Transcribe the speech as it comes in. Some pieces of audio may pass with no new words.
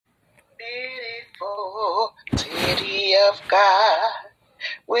beautiful city of God.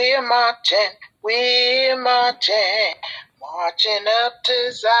 We're marching, marching up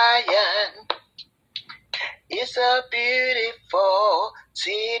to Zion. It's a beautiful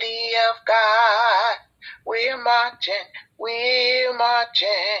city of God. We're marching,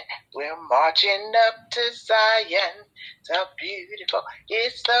 marching up to Zion.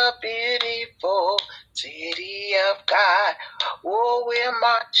 It's a beautiful city of God. Oh, we're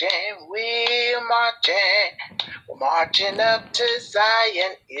marching up to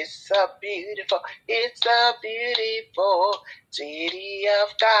Zion. It's a beautiful city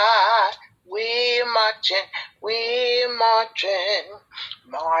of God. We're marching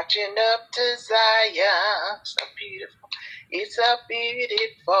up to Zion. It's a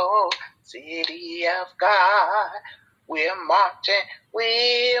beautiful city of God. We're marching,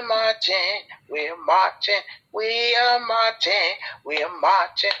 we are marching, we are marching, we are marching, we are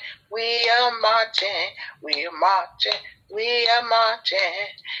marching, we are marching, we are marching, we are marching.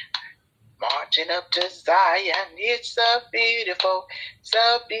 Marching up to Zion, it's a beautiful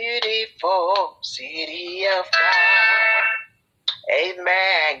city of God.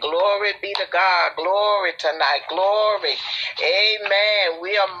 Amen. Glory be to God. Glory tonight. Glory. Amen.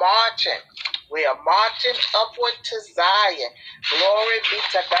 We are marching. We are marching upward to Zion. Glory be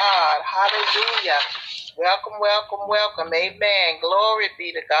to God. Hallelujah. Welcome, welcome, welcome. Amen. Glory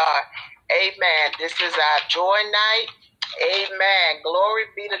be to God. Amen. This is our joy night. Amen. Glory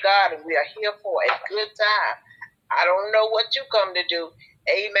be to God. And we are here for a good time. I don't know what you come to do.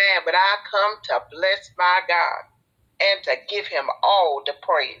 Amen. But I come to bless my God and to give him all the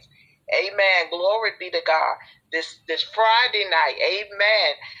praise. Amen. Glory be to God. This Friday night,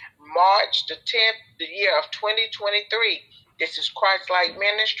 amen, March the 10th, the year of 2023. This is Christ-Like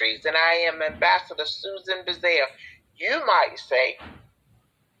Ministries, and I am Ambassador Susan Bazell. You might say,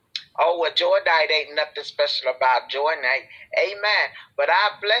 oh, well, joy night ain't nothing special about joy night. Amen. But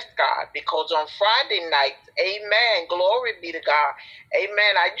I bless God because on Friday nights, amen, glory be to God.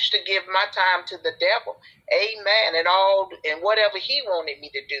 Amen. I used to give my time to the devil. Amen. And whatever he wanted me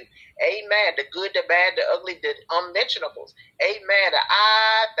to do. Amen. The good, the bad, the ugly, the unmentionables. Amen.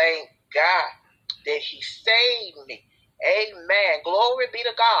 I thank God that he saved me. Amen. Glory be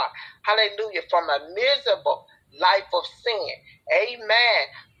to God. Hallelujah. From a miserable life of sin. Amen.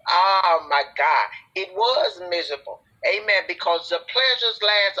 Oh my God, it was miserable. Amen. Because the pleasures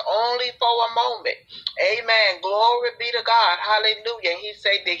last only for a moment. Amen. Glory be to God. Hallelujah. He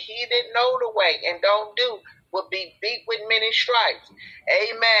said that he that know the way and don't do will be beat with many stripes.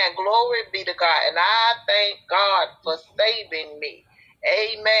 Amen. Glory be to God. And I thank God for saving me.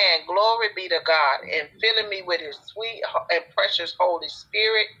 Amen. Glory be to God. And filling me with his sweet and precious Holy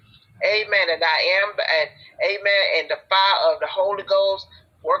Spirit. Amen. And amen. And the fire of the Holy Ghost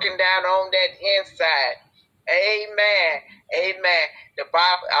working down on that inside. Amen. Amen. The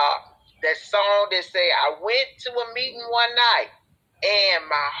Bible, that song that say, I went to a meeting one night and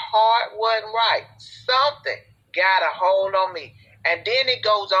my heart wasn't right. Something got a hold on me. And then it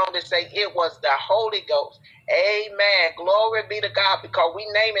goes on to say it was the Holy Ghost. Amen. Glory be to God, because we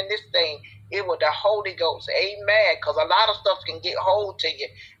naming this thing, it was the Holy Ghost. Amen. Because a lot of stuff can get hold to you.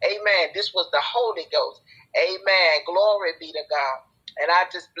 Amen. This was the Holy Ghost. Amen. Glory be to God. And I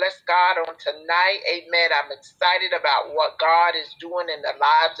just bless God on tonight. Amen. I'm excited about what God is doing in the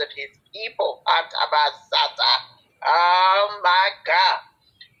lives of his people. Oh my God.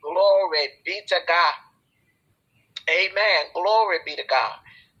 Glory be to God. Amen. Glory be to God.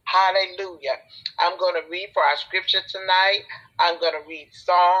 Hallelujah. I'm going to read for our scripture tonight. I'm going to read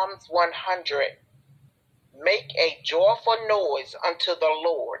Psalms 100. Make a joyful noise unto the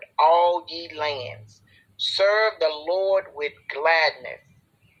Lord, all ye lands. Serve the Lord with gladness.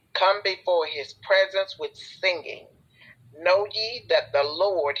 Come before his presence with singing. Know ye that the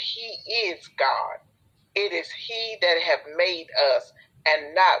Lord, he is God. It is he that hath made us,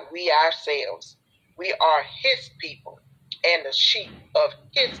 and not we ourselves. We are his people, and the sheep of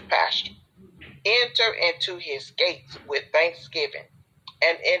his pasture. Enter into his gates with thanksgiving,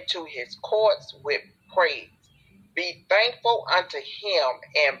 and into his courts with praise. Be thankful unto him,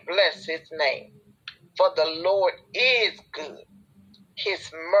 and bless his name. For the Lord is good.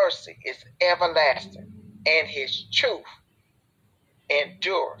 His mercy is everlasting, and his truth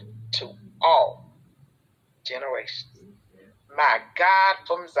endureth to all generations. My God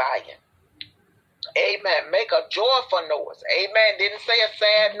from Zion. Amen. Make a joyful noise. Amen. Didn't say a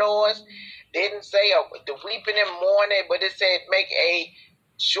sad noise. Didn't say the weeping and mourning, but it said make a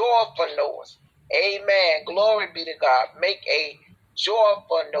joyful noise. Amen. Glory be to God. Make a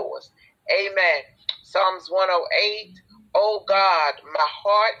joyful noise. Amen. Psalms 108. Oh God, my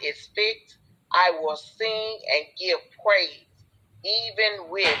heart is fixed I will sing and give praise, even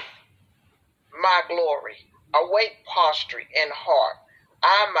with my glory. Awake prostrate in heart.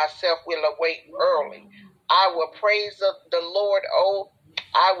 I myself will awake early. I will praise the Lord,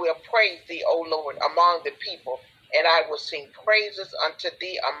 I will praise thee, O Lord, among the people, and I will sing praises unto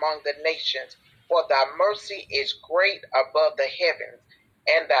thee among the nations. For thy mercy is great above the heavens,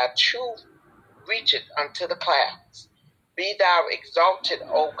 and thy truth reacheth unto the clouds. Be thou exalted,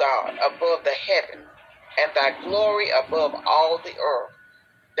 O God, above the heavens, and thy glory above all the earth,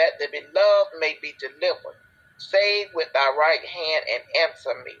 that the beloved may be delivered. Save with thy right hand and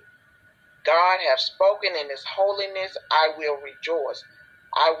answer me. God hath spoken in his holiness, I will rejoice.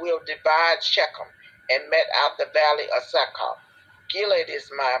 I will divide Shechem and met out the valley of Succoth. Gilead is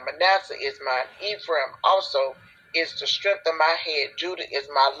mine, Manasseh is mine, Ephraim also is the strength of my head, Judah is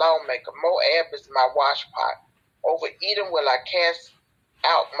my lawmaker, Moab is my washpot. Over Edom will I cast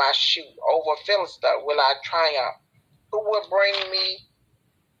out my shoe, over Philistia will I triumph. Who will bring me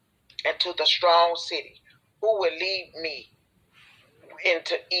into the strong city? Who will lead me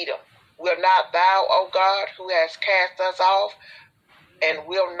into Edom? Will not thou, O God, who hast cast us off, and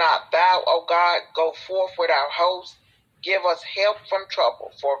will not thou, O God, go forth with our host? Give us help from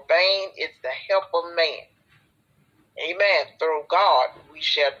trouble, for vain is the help of man. Amen. Through God we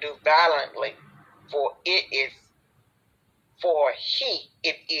shall do valiantly, for he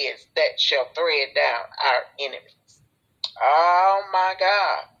it is that shall tread down our enemies. Oh my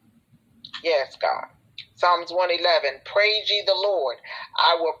God. Yes, God. Psalms 111, praise ye the Lord.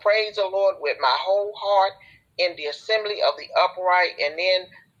 I will praise the Lord with my whole heart in the assembly of the upright and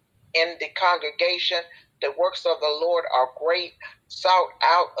in the congregation. The works of the Lord are great, sought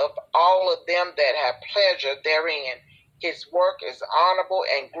out of all of them that have pleasure therein. His work is honorable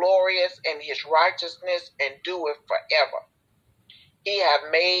and glorious, and his righteousness endureth forever. He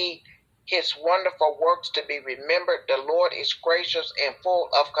hath made his wonderful works to be remembered. The Lord is gracious and full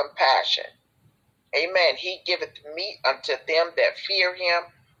of compassion. Amen. He giveth meat unto them that fear him.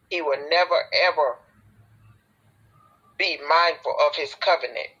 He will never ever be mindful of his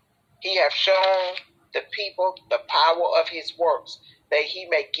covenant. He hath shown the people the power of his works, that he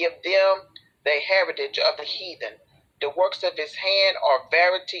may give them the heritage of the heathen. The works of his hand are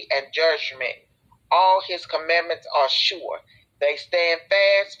verity and judgment. All his commandments are sure. They stand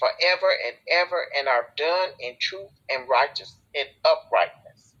fast forever and ever, and are done in truth and righteousness and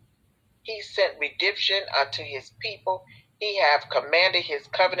uprightness. He sent redemption unto his people. He hath commanded his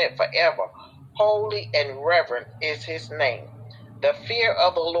covenant forever. Holy and reverent is his name. The fear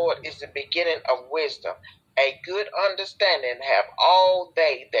of the Lord is the beginning of wisdom. A good understanding have all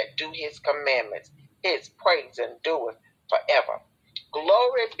they that do his commandments. His praise endureth forever.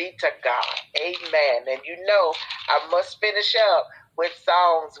 Glory be to God. Amen. And you know, I must finish up with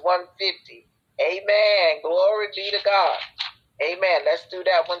Psalms 150. Amen. Glory be to God. Amen. Let's do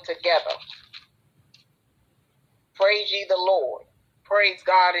that one together. Praise ye the Lord. Praise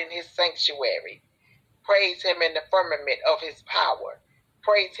God in his sanctuary. Praise him in the firmament of his power.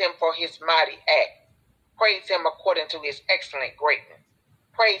 Praise him for his mighty act. Praise him according to his excellent greatness.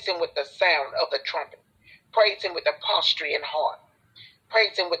 Praise him with the sound of the trumpet. Praise him with the psaltery and harp.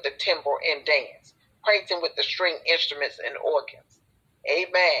 Praise him with the timbrel and dance. Praise him with the string instruments and organs.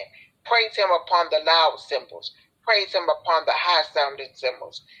 Amen. Praise him upon the loud cymbals. Praise him upon the high-sounding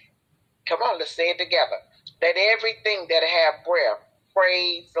cymbals. Come on, let's say it together. Let everything that have breath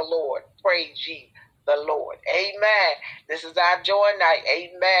praise the Lord. Praise ye the Lord. Amen. This is our joy night.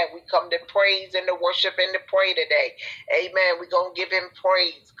 Amen. We come to praise and to worship and to pray today. Amen. We're going to give him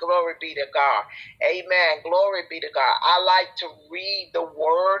praise. Glory be to God. Amen. Glory be to God. I like to read the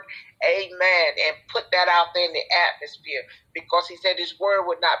word. Amen. And put that out there in the atmosphere, because he said his word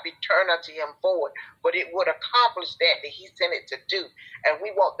would not be turned unto him forward, but it would accomplish that he sent it to do. And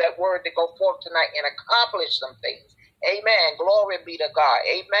we want that word to go forth tonight and accomplish some things. Amen. Glory be to God.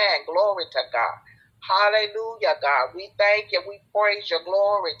 Amen. Glory to God. Hallelujah, God. We thank you. We praise you.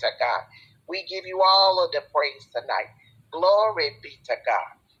 Glory to God. We give you all of the praise tonight. Glory be to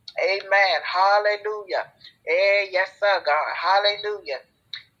God. Amen. Hallelujah. Yes, sir, God. Hallelujah.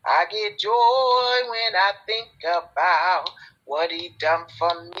 I get joy when I think about what he done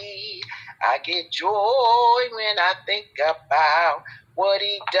for me. I get joy when I think about what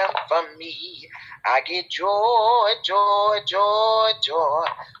he done for me. I get joy, joy, joy, joy,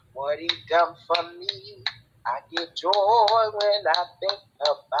 what he done for me. I get joy when I think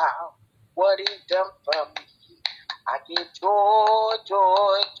about what he done for me. I get joy,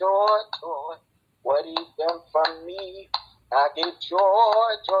 joy, joy, joy, what he done for me. I get joy,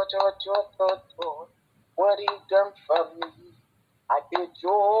 joy, joy, joy, joy, joy, what he done for me. I get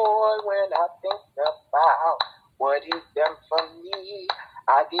joy when I think about what he's done for me.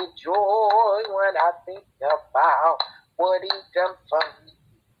 I get joy when I think about what he's done for me.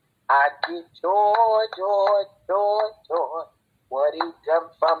 I get joy, joy, joy, joy, what he's done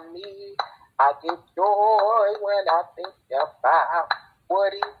for me. I get joy when I think about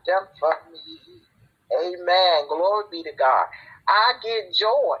what he's done for me. Amen. Glory be to God. I get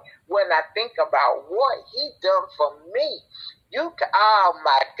joy when I think about what he done for me. Oh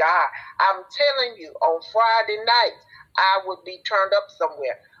my God. I'm telling you, on Friday nights, I would be turned up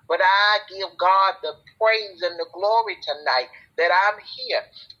somewhere. But I give God the praise and the glory tonight that I'm here.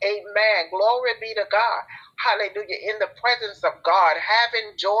 Amen. Glory be to God. Hallelujah. In the presence of God,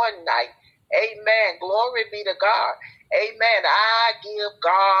 having joy night. Amen. Glory be to God. Amen. I give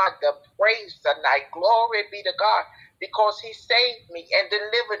God the praise tonight. Glory be to God. Because he saved me and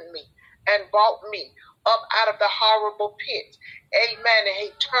delivered me and brought me up out of the horrible pit. Amen. And he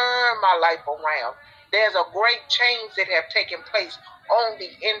turned my life around. There's a great change that have taken place on the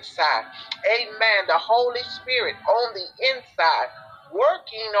inside. Amen. The Holy Spirit on the inside,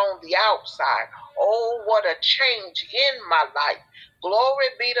 working on the outside. Oh, what a change in my life. Glory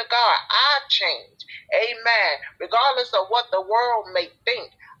be to God. I changed. Amen. Regardless of what the world may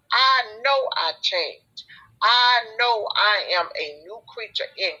think, I know I changed. I know I am a new creature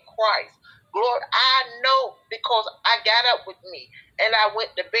in Christ. Lord, I know because I got up with me and I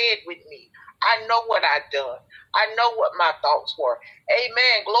went to bed with me. I know what I done. I know what my thoughts were.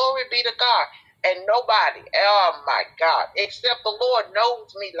 Amen. Glory be to God. And nobody, oh my God, except the Lord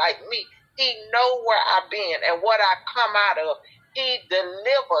knows me like me. He know where I've been and what I come out of. He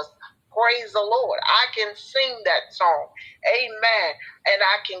delivers. Praise the Lord. I can sing that song. Amen. And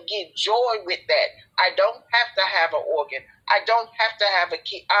I can get joy with that. I don't have to have an organ. I don't have to have a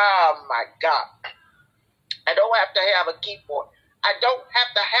key. Oh my God. I don't have to have a keyboard. I don't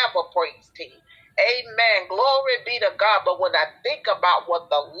have to have a praise team. Amen. Glory be to God. But when I think about what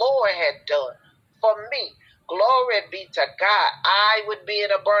the Lord had done for me, glory be to God, I would be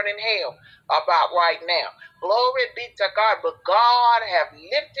in a burning hell about right now. Glory be to God. But God have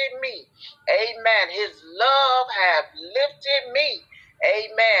lifted me. Amen. His love have lifted me.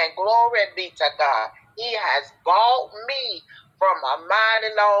 Amen. Glory be to God. He has bought me from a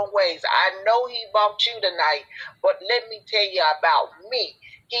mighty long ways. I know he bought you tonight, but let me tell you about me.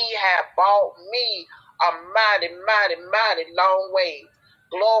 He had bought me a mighty, mighty, mighty long ways.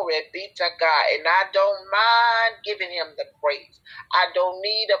 Glory be to God. And I don't mind giving him the praise. I don't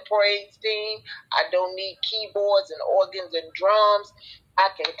need a praise team. I don't need keyboards and organs and drums. I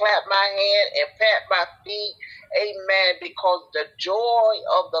can clap my hand and pat my feet. Amen. Because the joy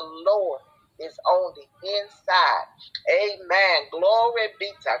of the Lord is on the inside. Amen. Glory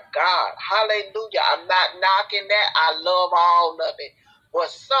be to God. Hallelujah. I'm not knocking that. I love all of it. But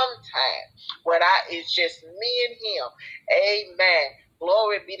sometimes when it's just me and him, amen.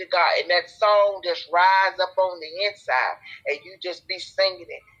 Glory be to God. And that song just rise up on the inside and you just be singing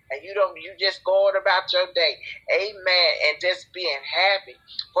it. And you just going about your day. Amen. And just being happy.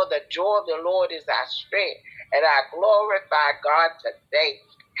 For the joy of the Lord is our strength. And I glorify God today.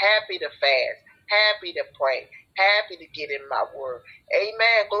 Happy to fast. Happy to pray. Happy to get in my word.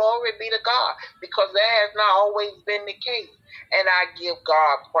 Amen. Glory be to God. Because that has not always been the case. And I give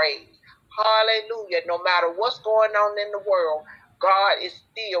God praise. Hallelujah. No matter what's going on in the world, God is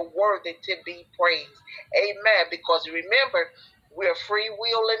still worthy to be praised. Amen. Because remember, we're free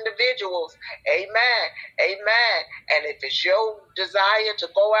will individuals. Amen. Amen. And if it's your desire to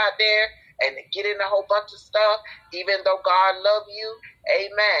go out there and to get in a whole bunch of stuff, even though God loves you,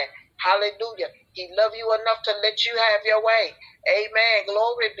 amen. Hallelujah. He loves you enough to let you have your way. Amen.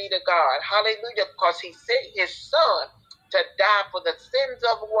 Glory be to God. Hallelujah. Because he sent his son to die for the sins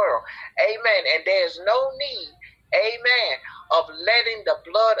of the world. Amen. And there's no need, amen, of letting the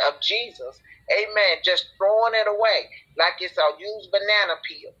blood of Jesus, amen, just throwing it away like it's a used banana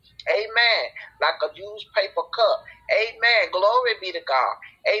peel. Amen. Like a used paper cup. Amen. Glory be to God.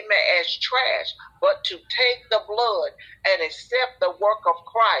 Amen. As trash. But to take the blood and accept the work of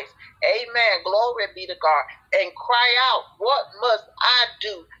Christ. Amen. Glory be to God. And cry out, what must I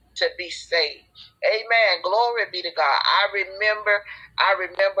do to be saved? Amen. Glory be to God. I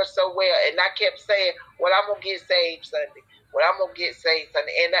remember so well. And I kept saying, well, I'm going to get saved Sunday. Well, I'm going to get saved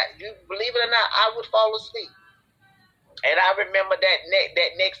Sunday. And you believe it or not, I would fall asleep. And I remember that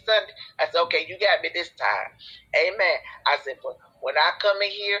next Sunday, I said, okay, you got me this time. Amen. I said, but when I come in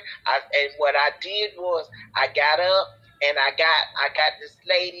here, and what I did was I got up and I got this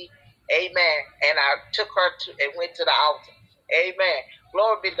lady, amen, and I took her and went to the altar. Amen.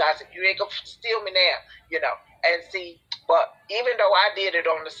 Glory be to God. I said, you ain't going to steal me now, And see, but even though I did it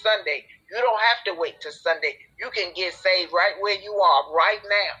on the Sunday, you don't have to wait till Sunday. You can get saved right where you are right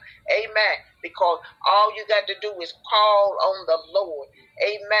now. Amen. Because all you got to do is call on the Lord.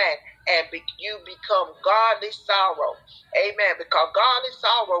 Amen. And you become godly sorrow. Amen. Because godly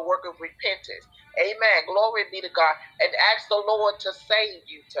sorrow worketh repentance. Amen. Glory be to God. And ask the Lord to save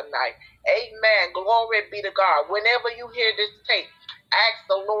you tonight. Amen. Glory be to God. Whenever you hear this tape, ask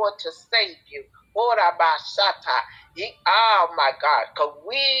the Lord to save you. Oh my God, because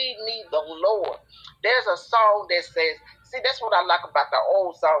we need the Lord. There's a song that says, see, that's what I like about the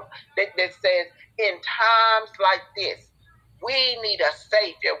old song, that says, in times like this, we need a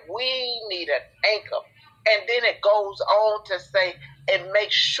Savior. We need an anchor. And then it goes on to say, and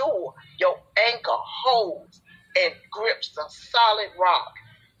make sure your anchor holds and grips a solid rock.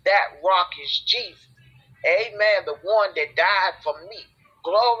 That rock is Jesus. Amen. The one that died for me.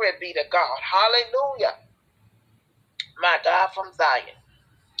 Glory be to God. Hallelujah. My God from Zion.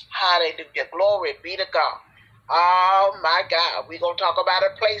 Hallelujah. Glory be to God. Oh my God. We're going to talk about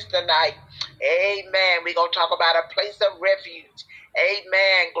a place tonight. Amen. We're going to talk about a place of refuge.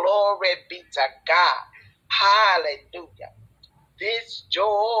 Amen. Glory be to God. Hallelujah. This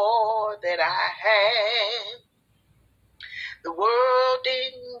joy that I have, the world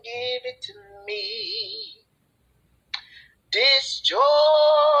didn't give it to me. This joy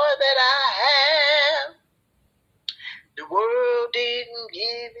that I have, the world didn't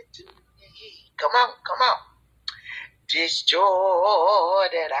give it to me. Come on, come on. This joy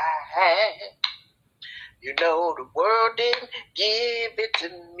that I have, you know the world didn't give it to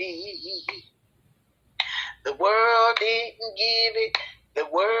me. The world didn't give it. The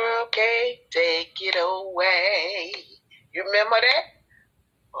world can't take it away. You remember that?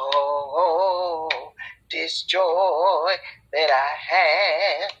 Oh, this joy that I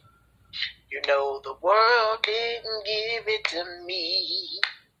have, you know the world didn't give it to me.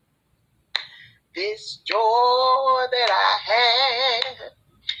 This joy that I have,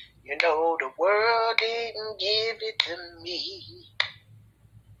 you know the world didn't give it to me.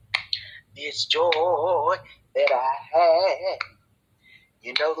 This joy that I have,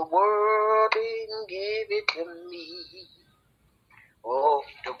 you know the world didn't give it to me. Oh,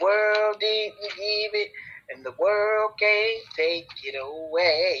 the world didn't give it, and the world can't take it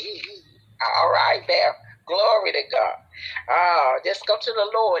away. All right there. Glory to God. Just go to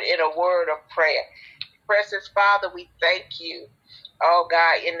the Lord in a word of prayer. Precious Father, we thank you. Oh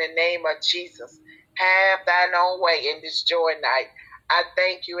God, in the name of Jesus, have thine own way in this joy night. I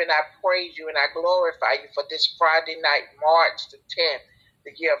thank you and I praise you and I glorify you for this Friday night, March the 10th,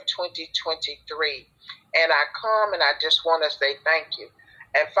 the year of 2023. And I come and I just want to say thank you.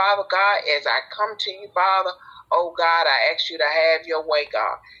 And Father God, as I come to you, Father, oh God, I ask you to have your way,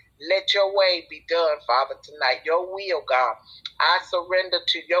 God. Let your way be done, Father, tonight. Your will, God. I surrender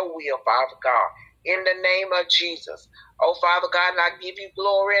to your will, Father God, in the name of Jesus. Oh, Father God, and I give you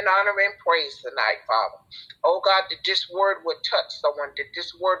glory and honor and praise tonight, Father. Oh, God, that this word would touch someone, that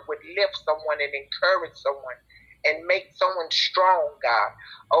this word would lift someone and encourage someone and make someone strong, God.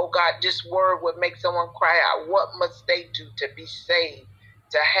 Oh, God, this word would make someone cry out, what must they do to be saved,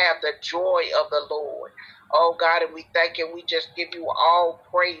 to have the joy of the Lord? Oh, God, and we thank you. We just give you all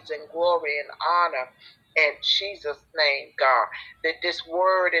praise and glory and honor in Jesus' name, God, that this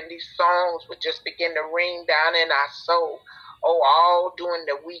word and these songs would just begin to ring down in our soul. Oh, all during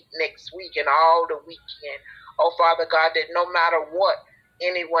the week, next week, and all the weekend. Oh, Father God, that no matter what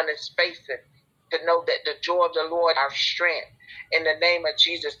anyone is facing, to know that the joy of the Lord, our strength, in the name of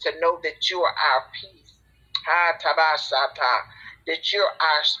Jesus, to know that you are our peace. That you're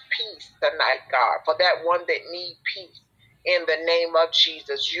our peace tonight, God. For that one that need peace, in the name of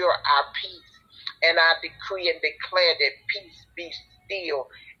Jesus, you're our peace. And I decree and declare that peace be still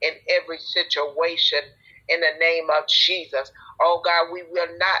in every situation in the name of Jesus. Oh God, we will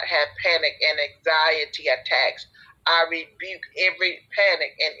not have panic and anxiety attacks. I rebuke every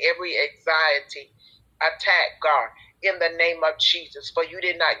panic and every anxiety attack, God, in the name of Jesus. For you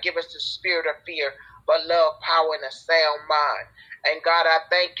did not give us the spirit of fear, but love, power, and a sound mind. And God, I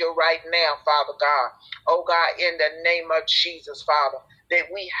thank you right now, Father God. Oh God, in the name of Jesus, Father, that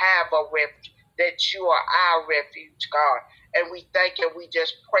we have a refuge, that you are our refuge, God. And we thank you, we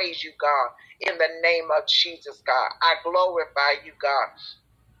just praise you, God, in the name of Jesus, God. I glorify you, God,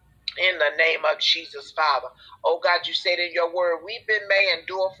 in the name of Jesus, Father. Oh God, you said in your word, weeping may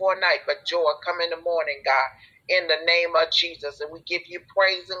endure for a night, but joy come in the morning, God, in the name of Jesus. And we give you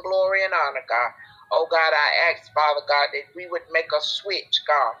praise and glory and honor, God. Oh God, I ask, Father God, that we would make a switch,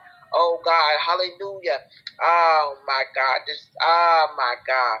 God. Oh God, hallelujah. Oh my God, my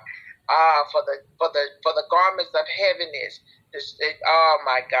God. For the garments of heaviness. Oh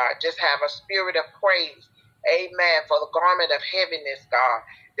my God, just have a spirit of praise. Amen. For the garment of heaviness, God,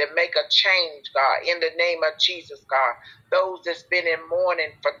 that make a change, God, in the name of Jesus, God. Those that's been in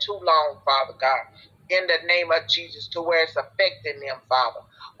mourning for too long, Father God, in the name of Jesus, to where it's affecting them, Father.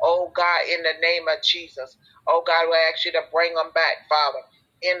 Oh God, in the name of Jesus. Oh God, we ask you to bring them back, Father.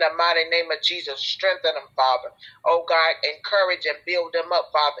 In the mighty name of Jesus, strengthen them, Father. Oh God, encourage and build them up,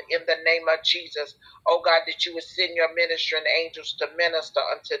 Father, in the name of Jesus. Oh God, that you would send your ministering angels to minister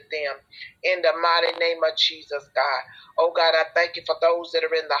unto them. In the mighty name of Jesus, God. Oh God, I thank you for those that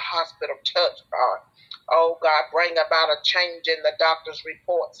are in the hospital. Touch, God. Oh God, bring about a change in the doctor's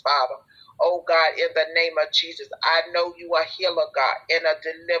reports, Father. Oh God, in the name of Jesus, I know you are a healer, God, and a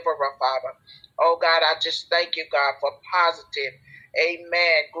deliverer, Father. Oh God, I just thank you, God, for positive.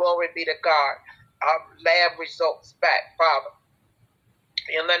 Amen. Glory be to God. Lab results back, Father.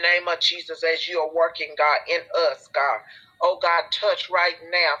 In the name of Jesus, as you are working, God, in us, God. Oh, God, touch right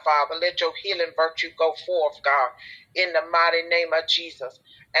now, Father. Let your healing virtue go forth, God, in the mighty name of Jesus.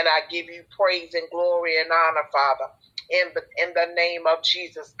 And I give you praise and glory and honor, Father, in the name of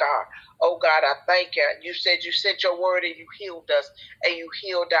Jesus, God. Oh, God, I thank you. You said you sent your word and you healed us and you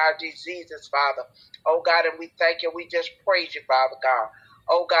healed our diseases, Father. Oh, God, and we thank you. We just praise you, Father God.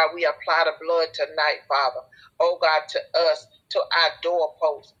 Oh, God, we apply the blood tonight, Father. Oh, God, to us, to our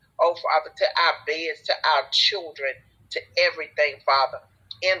doorposts, oh Father, to our beds, to our children, to everything, Father,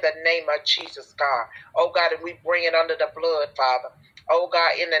 in the name of Jesus, God. Oh God, and we bring it under the blood, Father. Oh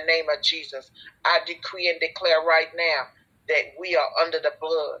God, in the name of Jesus, I decree and declare right now that we are under the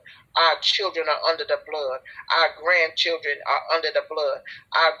blood. Our children are under the blood. Our grandchildren are under the blood.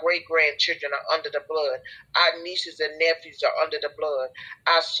 Our great-grandchildren are under the blood. Our nieces and nephews are under the blood.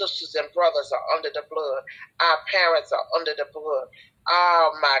 Our sisters and brothers are under the blood. Our parents are under the blood.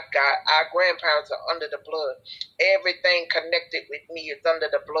 Oh my God, our grandparents are under the blood. Everything connected with me is under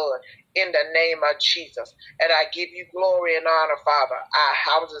the blood in the name of Jesus. And I give you glory and honor, Father. Our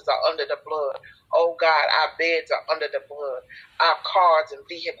houses are under the blood. Oh God, our beds are under the blood. Our cars and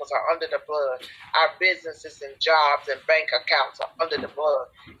vehicles are under the blood. Our businesses and jobs and bank accounts are under the blood.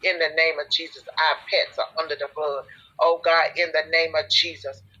 In the name of Jesus, our pets are under the blood. Oh God, in the name of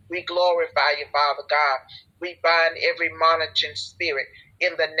Jesus, we glorify you, Father God. We bind every monitoring spirit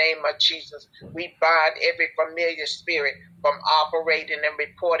in the name of Jesus. We bind every familiar spirit from operating and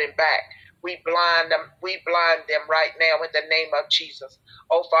reporting back. We blind them right now in the name of Jesus.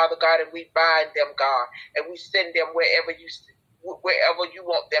 Oh, Father God, and we bind them, God, and we send them wherever you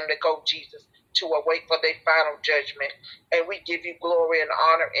want them to go, Jesus, to await for their final judgment. And we give you glory and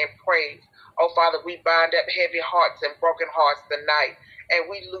honor and praise. Oh, Father, we bind up heavy hearts and broken hearts tonight, and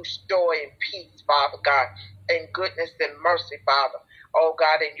we loose joy and peace, Father God, and goodness and mercy, Father. Oh,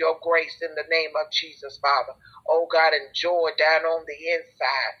 God, in your grace in the name of Jesus, Father. Oh, God, and joy down on the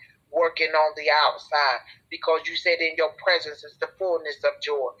inside, working on the outside, because you said in your presence is the fullness of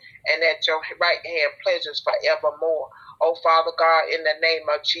joy, and at your right hand pleasures forevermore. Oh, Father God, in the name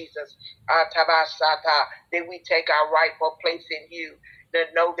of Jesus, that we take our rightful place in you, to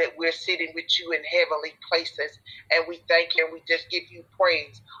know that we're sitting with you in heavenly places, and we thank you and we just give you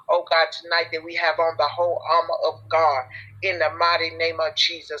praise. Oh God, tonight that we have on the whole armor of God in the mighty name of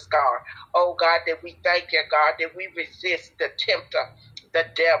Jesus, God. Oh God, that we thank you, God, that we resist the tempter, the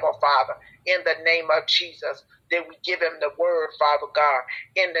devil, Father, in the name of Jesus. That we give him the word, Father God,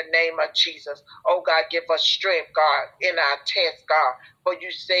 in the name of Jesus. Oh God, give us strength, God, in our test, God. For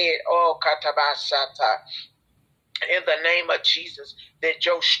you said, oh Katabashata, in the name of Jesus, that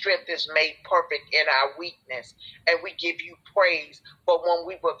your strength is made perfect in our weakness. And we give you praise, for when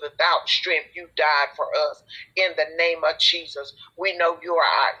we were without strength, you died for us. In the name of Jesus, we know you are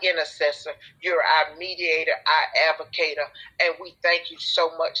our intercessor, you're our mediator, our advocator, and we thank you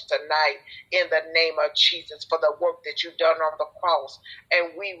so much tonight in the name of Jesus for the work that you've done on the cross.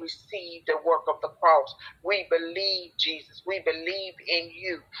 And we receive the work of the cross. We believe, Jesus, we believe in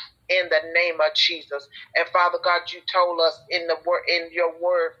you. In the name of Jesus. And Father God, you told us in your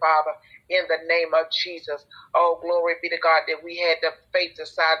word, Father, in the name of Jesus. Oh, glory be to God, that we had the faith the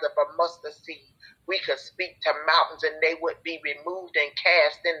size of a mustard seed. We could speak to mountains and they would be removed and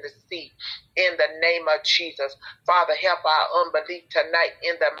cast in the sea. In the name of Jesus. Father, help our unbelief tonight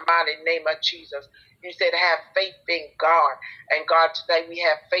in the mighty name of Jesus. You said have faith in God. And God, today we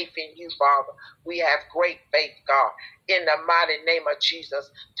have faith in you, Father. We have great faith, God, in the mighty name of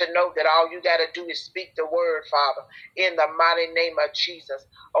Jesus, to know that all you got to do is speak the word, Father, in the mighty name of Jesus.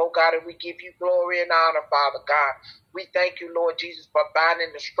 Oh, God, and we give you glory and honor, Father God. We thank you, Lord Jesus, for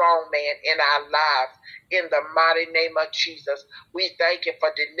binding the strong man in our lives in the mighty name of Jesus. We thank you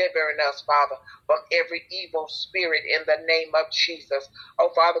for delivering us, Father, from every evil spirit in the name of Jesus.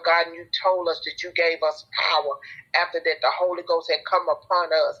 Oh, Father God, and you told us that you gave us power after that the Holy Ghost had come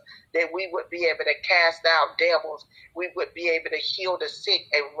upon us, that we would be able to cast out devils, we would be able to heal the sick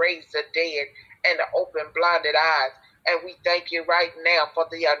and raise the dead and to open blinded eyes. And we thank you right now for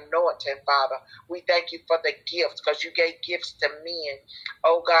the anointing, Father. We thank you for the gifts, because you gave gifts to men.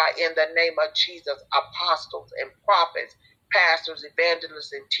 Oh God, in the name of Jesus, apostles and prophets, pastors,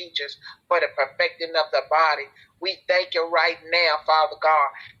 evangelists, and teachers, for the perfecting of the body. We thank you right now, Father God,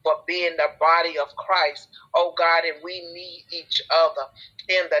 for being the body of Christ. Oh God, and we need each other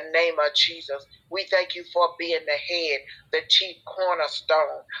in the name of Jesus. We thank you for being the head, the chief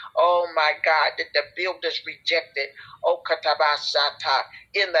cornerstone. Oh my God, that the builders rejected. Oh Katabasata,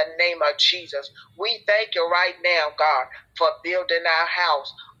 in the name of Jesus. We thank you right now, God, for building our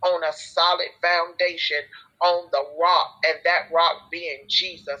house on a solid foundation, on the rock, and that rock being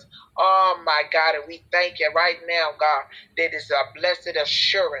Jesus. Oh my God, and we thank you right now, God, that it's a blessed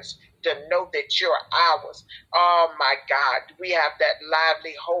assurance to know that you're ours. Oh my God, we have that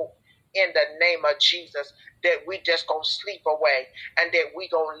lively hope in the name of Jesus, that we just gonna sleep away and that we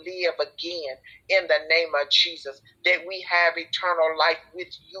gonna live again in the name of Jesus, that we have eternal life with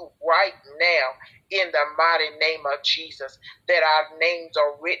you right now in the mighty name of Jesus, that our names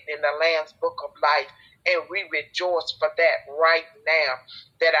are written in the Lamb's book of life. And we rejoice for that right now,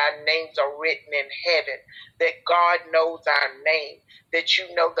 that our names are written in heaven, that God knows our name, that you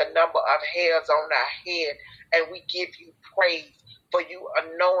know the number of hairs on our head, and we give you praise for you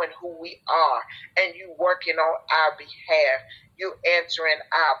knowing who we are, and you working on our behalf, you answering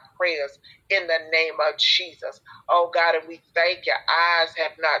our prayers in the name of Jesus. Oh God, and we thank you. Eyes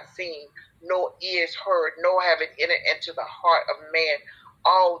have not seen, nor ears heard, nor have it entered into the heart of man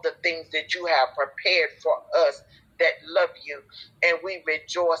all the things that you have prepared for us that love you. And we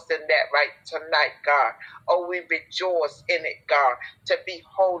rejoice in that right tonight, God. Oh, we rejoice in it, God, to be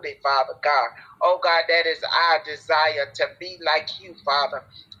holy, Father God. Oh, God, that is our desire, to be like you, Father,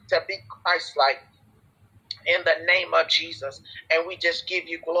 to be Christ-like in the name of Jesus. And we just give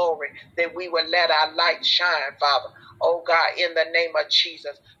you glory that we will let our light shine, Father. Oh, God, in the name of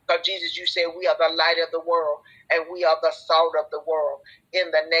Jesus. Because, Jesus, you said we are the light of the world and we are the salt of the world in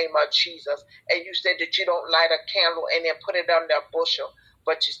the name of Jesus. And you said that you don't light a candle and then put it under a bushel,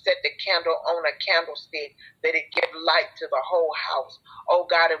 but you set the candle on a candlestick that it give light to the whole house. Oh,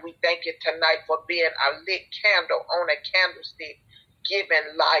 God, and we thank you tonight for being a lit candle on a candlestick,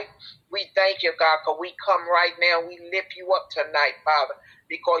 giving light. We thank you, God, because we come right now. We lift you up tonight, Father,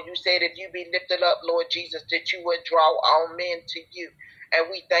 because you said if you be lifted up, Lord Jesus, that you would draw all men to you. And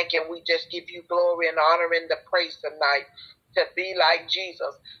we thank you, and we just give you glory and honor and the praise tonight, to be like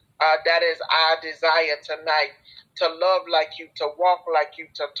Jesus. That is our desire tonight, to love like you, to walk like you,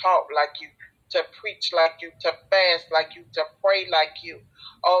 to talk like you, to preach like you, to fast like you, to pray like you.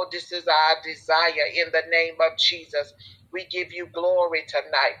 Oh, this is our desire in the name of Jesus. We give you glory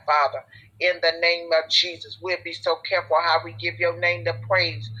tonight, Father, in the name of Jesus. We'll be so careful how we give your name the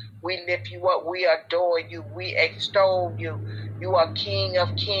praise. We lift you up. We adore you. We extol you. You are King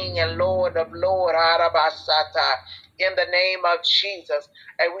of kings and Lord of lords. In the name of Jesus.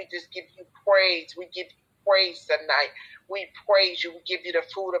 And we just give you praise. We give you praise tonight. We praise you. We give you the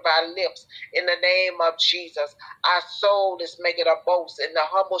fruit of our lips in the name of Jesus. Our soul is making a boast, and the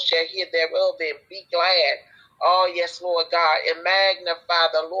humble shall hear thereof and be glad. Oh, yes, Lord God, and magnify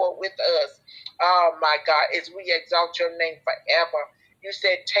the Lord with us. Oh, my God, as we exalt your name forever. You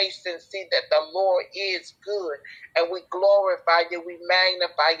said, taste and see that the Lord is good, and we glorify you, we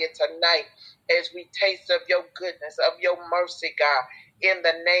magnify you tonight as we taste of your goodness, of your mercy, God, in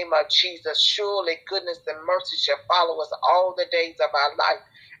the name of Jesus. Surely goodness and mercy shall follow us all the days of our life,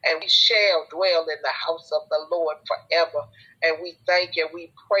 and we shall dwell in the house of the Lord forever. And we thank you,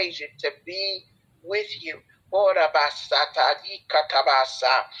 we praise you to be with you.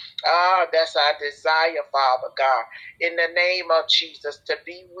 That's our desire, Father God, in the name of Jesus, to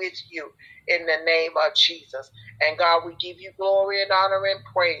be with you in the name of Jesus. And God, we give you glory and honor and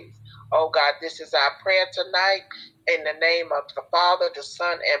praise. Oh God, this is our prayer tonight in the name of the Father, the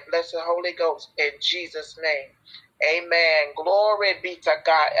Son, and blessed Holy Ghost, in Jesus' name. Amen. Glory be to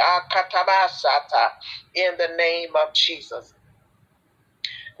God. In the name of Jesus.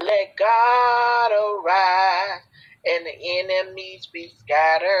 Let God arise and the enemies be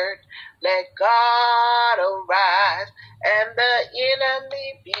scattered. Let God arise and the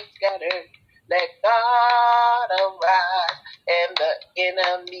enemy be scattered. Let God arise and the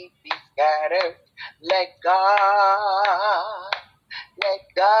enemy be scattered. Let God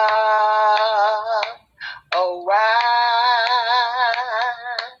arise.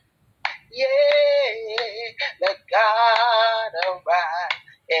 Yeah, let God arise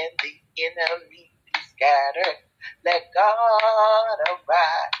and the enemy be scattered. Let God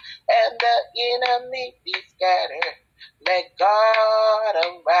arise and the enemy be scattered. Let God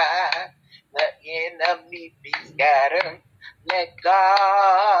arise, the enemy be scattered. Let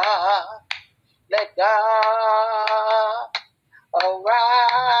God arise.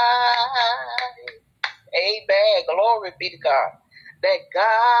 Amen. Glory be to God. Let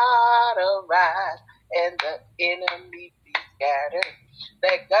God arise and the enemy be scattered.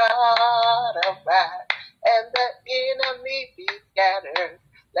 Let God arise and the enemy be scattered.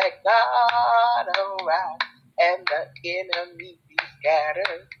 Let God arise and the enemy be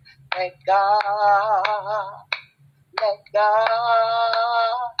scattered. Let God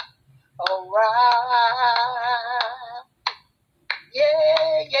arise.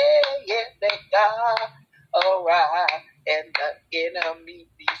 Yeah. Let God arise and the enemy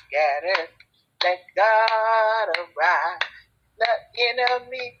be scattered. Let God arise, the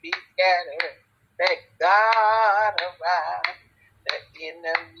enemy be scattered. Let God arise, the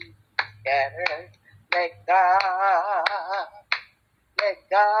enemy be scattered. Let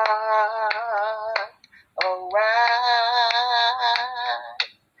God arise.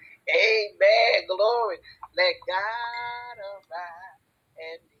 Amen. Glory. Let God arise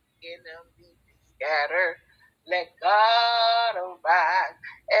and the enemy be scattered. Let God arise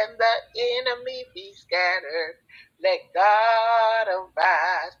and the enemy be scattered. Let God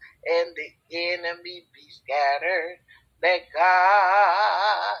arise and the enemy be scattered. Let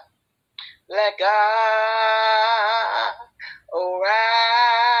God arise.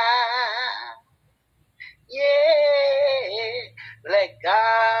 Yeah, let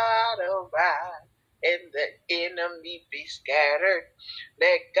God arise and the enemy be scattered.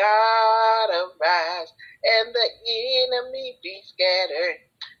 Let God arise and the enemy be scattered.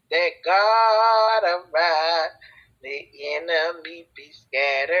 Let God arise, the enemy be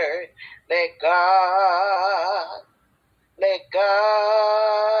scattered. Let God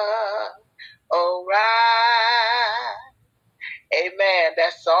arise. Amen.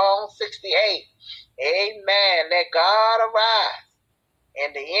 That's Psalm 68. Amen. Let God arise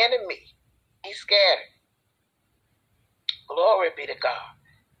and the enemy be scattered. Glory be to God.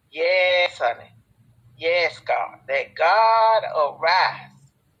 Yes, honey. Yes, God. Let God arise.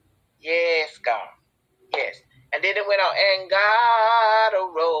 Yes, God. Yes. And then it went on, and God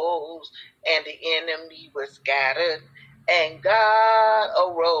arose, and the enemy was scattered. And God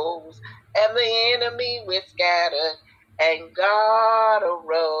arose, and the enemy was scattered. And God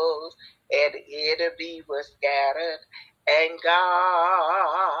arose, and the enemy was scattered. And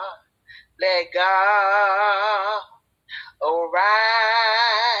let God arise.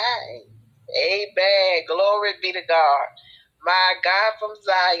 Amen. Glory be to God. My God from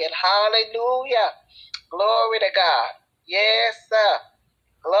Zion. Hallelujah. Glory to God. Yes, sir.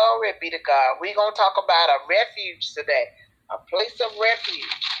 Glory be to God. We're going to talk about a refuge today. A place of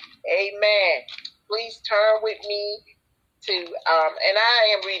refuge. Amen. Please turn with me to, and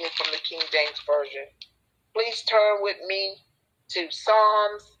I am reading from the King James Version. Please turn with me to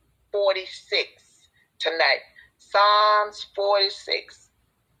Psalms 46 tonight. Psalms 46.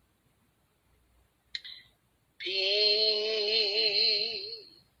 Peace.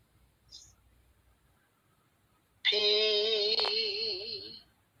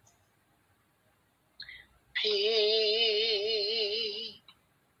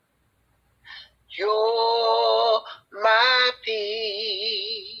 You're my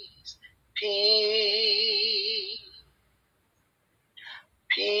peace.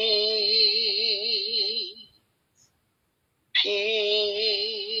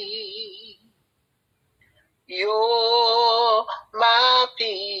 You're my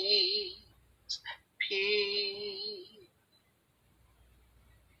peace.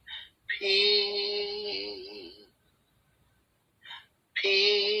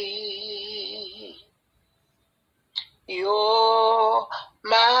 You're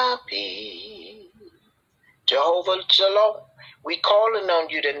my peace. Jehovah Shalom, we calling on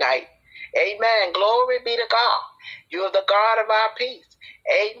you tonight. Amen. Glory be to God. You're the God of our peace.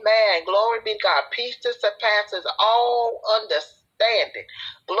 Amen. Glory be to God. Peace that surpasses all understanding. understanding.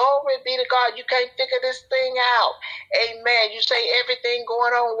 Glory be to God. You can't figure this thing out. Amen. You say everything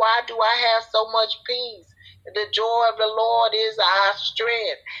going on. Why do I have so much peace? The joy of the Lord is our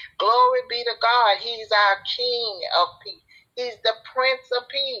strength. Glory be to God. He's our King of peace. He's the Prince of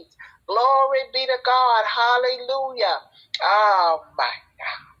Peace. Glory be to God. Hallelujah. Oh my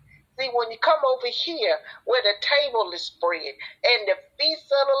God. See, when you come over here where the table is spread and the feast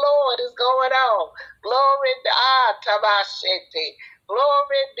of the Lord is going on, glory to Tabashete.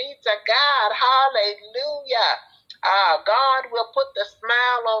 Glory be to God. Hallelujah. God will put the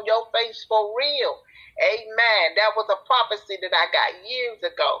smile on your face for real. Amen. That was a prophecy that I got years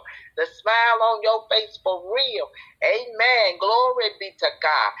ago. The smile on your face for real. Amen. Glory be to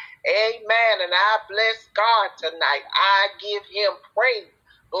God. Amen. And I bless God tonight. I give him praise.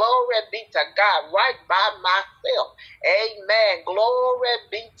 Glory be to God right by myself. Amen. Glory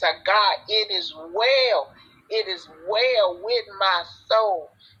be to God. It is well. It is well with my soul.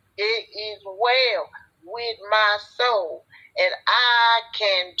 It is well with my soul. And I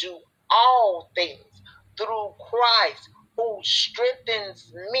can do all things through Christ who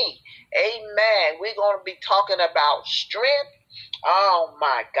strengthens me. Amen. We're going to be talking about strength. Oh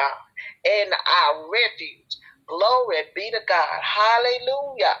my God. And our refuge. Glory be to God.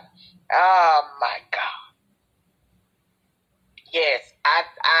 Hallelujah. Oh my God. Yes,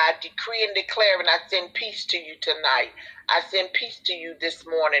 I decree and declare and I send peace to you tonight. I send peace to you this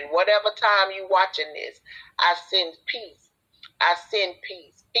morning. Whatever time you're watching this, I send peace. I send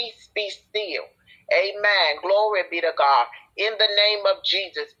peace. Peace be still. Amen. Glory be to God. In the name of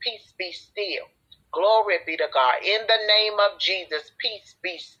Jesus, peace be still. Glory be to God. In the name of Jesus, peace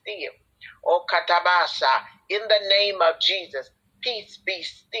be still. Oh, katabasha. In the name of Jesus, peace be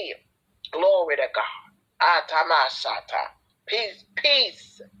still. Glory to God. Atamashata. Peace,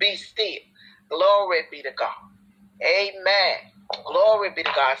 peace be still. Glory be to God. Amen. Glory be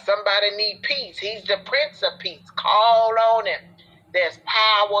to God. Somebody need peace. He's the Prince of Peace. Call on him. There's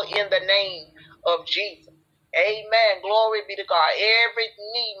power in the name of Jesus. Amen. Glory be to God. Every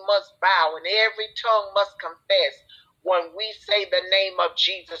knee must bow and every tongue must confess when we say the name of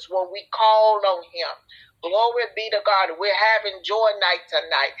Jesus, when we call on him. Glory be to God. We're having joy night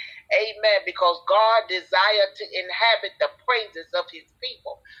tonight. Amen. Because God desired to inhabit the praises of his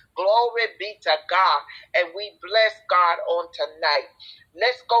people. Glory be to God. And we bless God on tonight.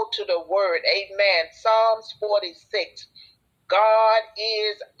 Let's go to the word. Amen. Psalms 46. God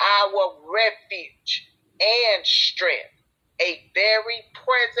is our refuge and strength, a very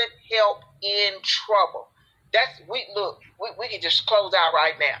present help in trouble. We can just close out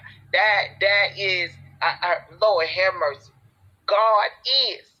right now. That is, Lord have mercy. God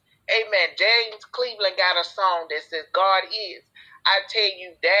is. Amen. James Cleveland got a song that says God is. I tell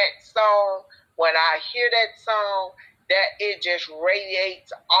you that song, when I hear that song, that it just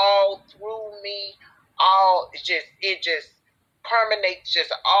radiates all through me. It just permeates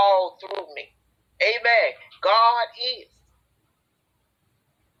just all through me. Amen. God is.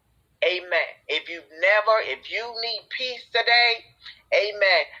 Amen. If you need peace today,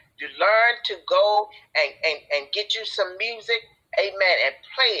 amen, you learn to go and get you some music, amen, and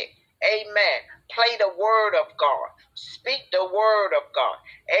play it. Amen. Play the word of God. Speak the word of God.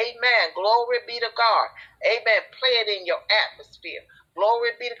 Amen. Glory be to God. Amen. Play it in your atmosphere. Glory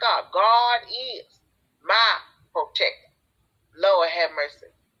be to God. God is my protector. Lord have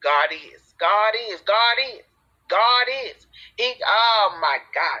mercy. God is. God is. God is. God is. Oh my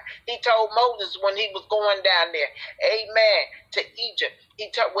God. He told Moses when he was going down there, amen, to Egypt.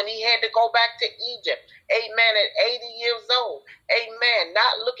 When he had to go back to Egypt, amen, at 80 years old, amen,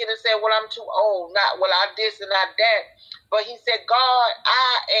 not looking and saying, well, I'm too old, not, well, I this and I that, but he said, God,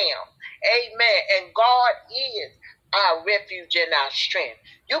 I am, amen, and God is our refuge and our strength.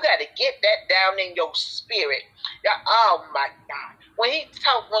 You got to get that down in your spirit. Oh my God. When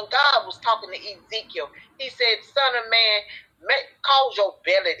God was talking to Ezekiel, he said, son of man, cause your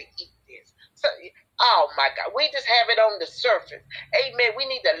belly to eat this. So, oh my God, we just have it on the surface. Amen. We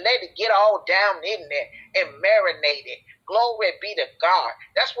need to let it get all down in there and marinate it. Glory be to God.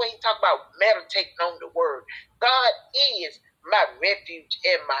 That's what he talked about, meditating on the word. God is my refuge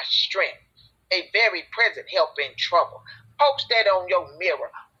and my strength, a very present help in trouble. Post that on your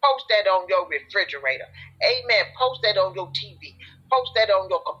mirror. Post that on your refrigerator. Amen. Post that on your TV. Post that on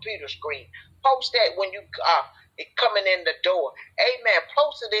your computer screen. Post that when you coming in the door. Amen.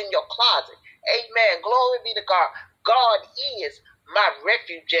 Post it in your closet. Amen. Glory be to God. God is my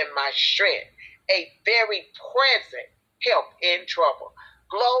refuge and my strength, a very present help in trouble.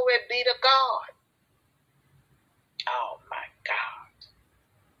 Glory be to God. Oh my God.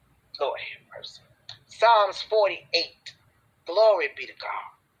 Lord have mercy. Psalms 48. Glory be to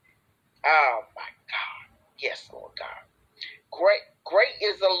God. Oh my God. Yes, Lord God. Great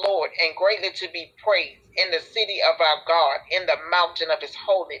is the Lord, and greatly to be praised in the city of our God, in the mountain of his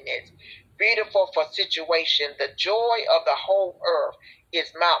holiness. Beautiful for situation. The joy of the whole earth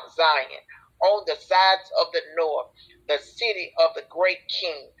is Mount Zion, on the sides of the north, the city of the great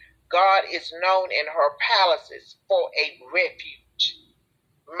King. God is known in her palaces for a refuge.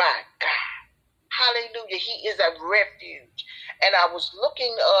 My God. Hallelujah. He is a refuge. And I was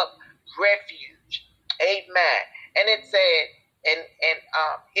looking up refuge. Amen. And it said,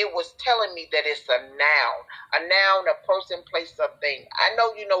 it was telling me that it's a noun, a person, place, or thing. I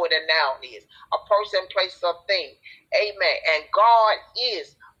know you know what a noun is. A person, place, or thing. Amen. And God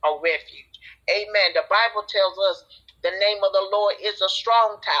is a refuge. Amen. The Bible tells us the name of the Lord is a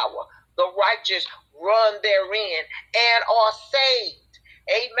strong tower. The righteous run therein and are saved.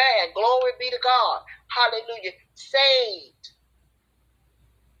 Amen. Glory be to God. Hallelujah. Saved.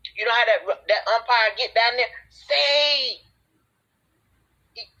 You know how that umpire get down there? Saved.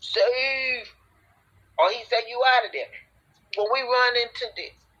 Save. Or he said you out of there. When we run into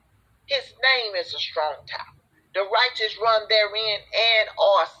this, his name is a strong tower. The righteous run therein and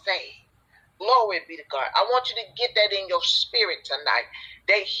are saved. Glory be to God. I want you to get that in your spirit tonight,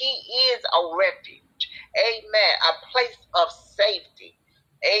 that he is a refuge. Amen. A place of safety.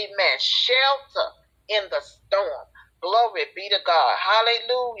 Amen. Shelter in the storm. Glory be to God.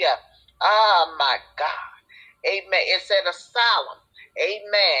 Hallelujah. Ah, my God. Amen. It said asylum.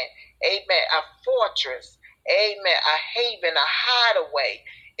 Amen. Amen. A fortress. Amen. A haven, a hideaway.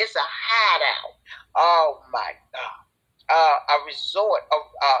 It's a hideout. Oh, my God. A resort,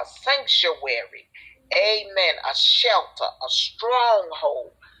 a sanctuary. Amen. A shelter, a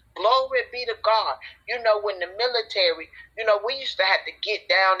stronghold. Glory be to God. You know, when the military, we used to have to get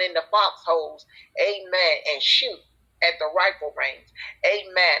down in the foxholes, amen, and shoot at the rifle range.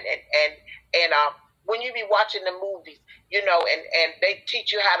 Amen. And when you be watching the movies, and they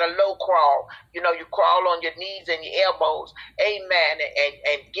teach you how to low crawl, you crawl on your knees and your elbows, amen,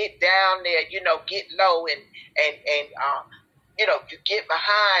 and get down there, get low and you get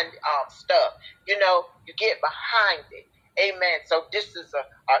behind stuff, you get behind it. Amen. So this is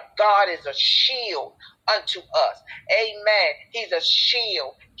God is a shield unto us. Amen. He's a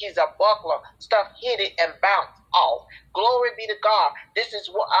shield. He's a buckler. Stuff hit it and bounce off. Glory be to God. This is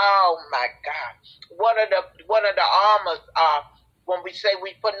what, oh my God. One of the armors, when we say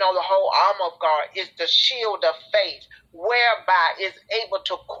we putting on the whole armor of God, is the shield of faith, whereby is able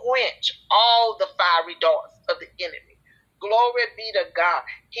to quench all the fiery darts of the enemy. Glory be to God.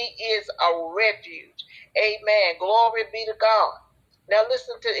 He is a refuge. Amen. Glory be to God. Now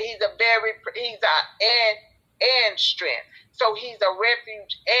listen to, he's and strength. So he's a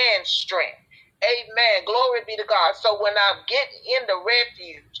refuge and strength. Amen. Glory be to God. So when I'm getting in the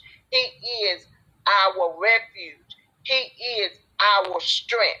refuge, he is our refuge. He is our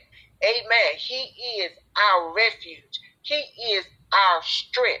strength. Amen. He is our refuge. He is our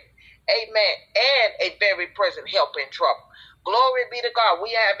strength. Amen. And a very present help in trouble. Glory be to God.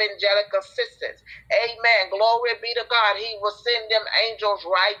 We have angelic assistance. Amen. Glory be to God. He will send them angels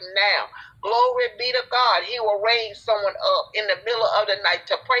right now. Glory be to God. He will raise someone up in the middle of the night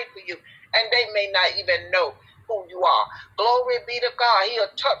to pray for you, and they may not even know who you are. Glory be to God. He'll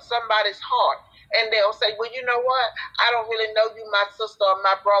touch somebody's heart, and they'll say, well, you know what? I don't really know you, my sister or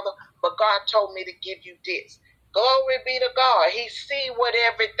my brother, but God told me to give you this. Glory be to God. He see what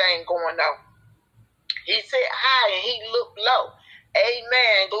everything going on. He sit high and he look low.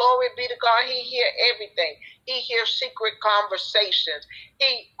 Amen. Glory be to God. He hear everything. He hear secret conversations.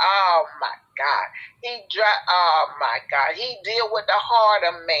 Oh my God. He deal with the heart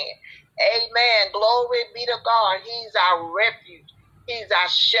of man. Amen. Glory be to God. He's our refuge. He's our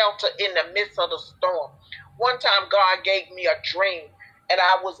shelter in the midst of the storm. One time God gave me a dream, and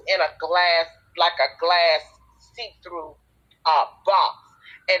I was in a glass see-through box.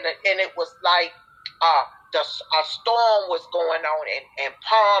 And it was like a storm was going on, and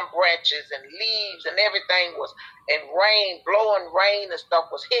palm branches and leaves and everything was, and blowing rain and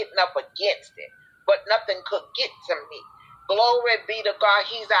stuff was hitting up against it, but nothing could get to me. Glory be to God.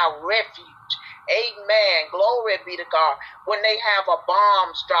 He's our refuge. Amen. Glory be to God. When they have a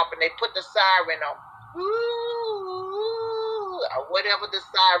bombs dropping, they put the siren on. Ooh, or whatever the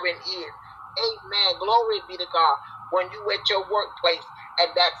siren is. Amen. Glory be to God. When you at your workplace, and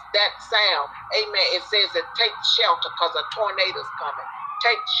that's that sound, amen, it says that take shelter because a tornado's coming.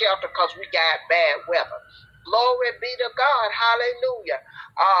 Take shelter because we got bad weather. Glory be to God. Hallelujah.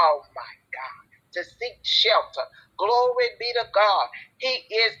 Oh my God. To seek shelter. Glory be to God. He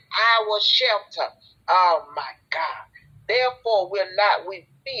is our shelter. Oh my God. Therefore, we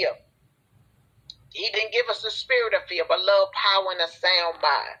fear. He didn't give us a spirit of fear, but love, power, and a sound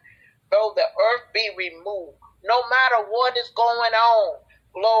mind. Though the earth be removed, no matter what is going on,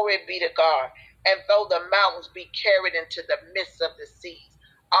 glory be to God. And though the mountains be carried into the midst of the seas.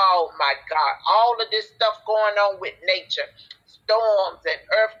 Oh my God, all of this stuff going on with nature, storms and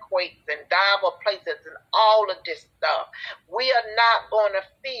earthquakes and diverse places and all of this stuff. We are not going to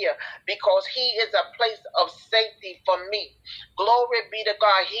fear because he is a place of safety for me. Glory be to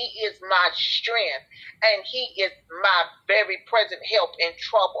God. He is my strength and he is my very present help in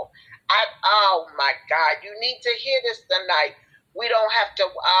trouble. Oh my God, you need to hear this tonight. We don't have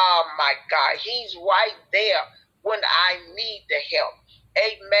to, oh my God, he's right there when I need the help.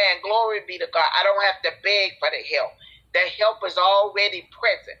 Amen. Glory be to God. I don't have to beg for the help. The help is already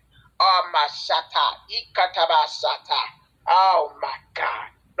present. Oh my shata, ikatabasata. Oh my God.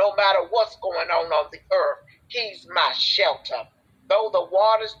 No matter what's going on the earth, he's my shelter. Though the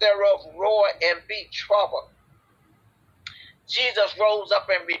waters thereof roar and be troubled, Jesus rose up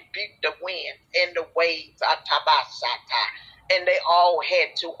and rebuked the wind and the waves, and they all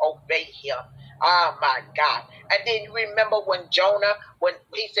had to obey him. Oh my God. And then you remember when Jonah, when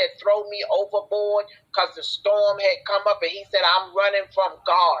he said, throw me overboard because the storm had come up and he said, I'm running from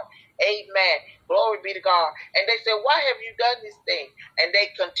God. Amen. Glory be to God. And they said, why have you done this thing? And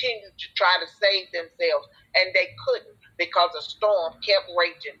they continued to try to save themselves and they couldn't because the storm kept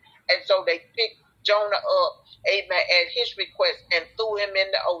raging. And so they picked Jonah up, amen, at his request and threw him in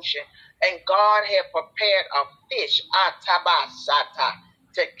the ocean. And God had prepared a fish,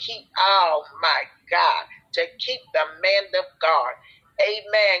 to keep, oh my God, to keep the man of God.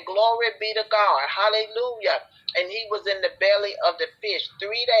 Amen. Glory be to God. Hallelujah. And he was in the belly of the fish 3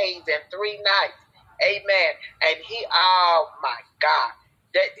 days and 3 nights. Amen. And he, oh my God,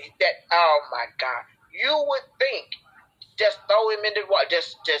 oh my God, you would think just throw him in the water,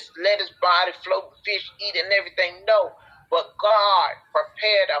 just let his body float, fish eat and everything. No, but God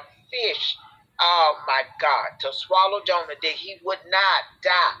prepared a fish, oh my God, to swallow Jonah that he would not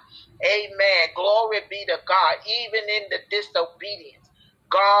die. Amen. Glory be to God. Even in the disobedience,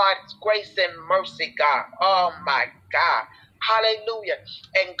 God's grace and mercy, God. Oh my God. Hallelujah.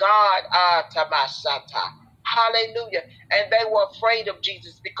 And God, Tamasata. Hallelujah. And they were afraid of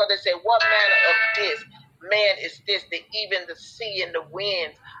Jesus because they said, what manner of this man is this that even the sea and the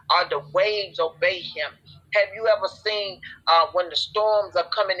winds or the waves obey him? Have you ever seen when the storms are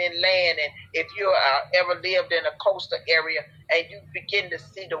coming in land, and if you ever lived in a coastal area and you begin to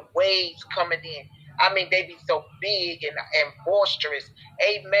see the waves coming in? I mean, they be so big and boisterous.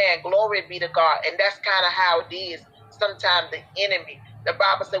 Amen. Glory be to God. And that's kind of how it is sometimes the enemy. The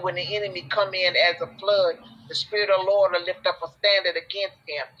Bible said when the enemy come in as a flood, the Spirit of the Lord will lift up a standard against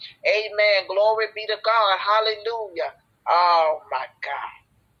him. Amen. Glory be to God. Hallelujah. Oh, my God.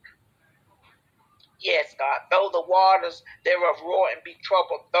 Yes, God. Though the waters thereof roar and be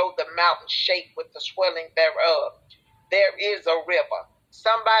troubled, though the mountains shake with the swelling thereof, there is a river.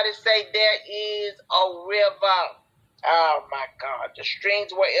 Somebody say there is a river. Oh, my God. The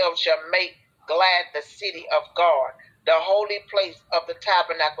streams whereof shall make glad the city of God, the holy place of the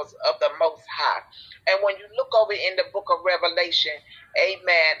tabernacles of the Most High. And when you look over in the book of Revelation,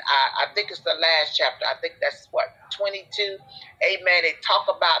 amen, I think it's the last chapter. I think that's 22. Amen. They talk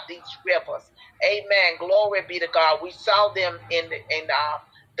about these rivers. Amen. Glory be to God. We saw them in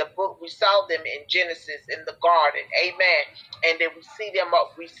the book. We saw them in Genesis in the garden. Amen. And then we see them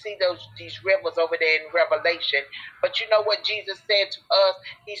up. We see these rivers over there in Revelation. But you know what Jesus said to us?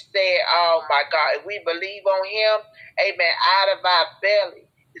 He said, oh my God, if we believe on him, amen, out of our belly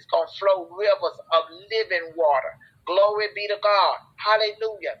is going to flow rivers of living water. Glory be to God.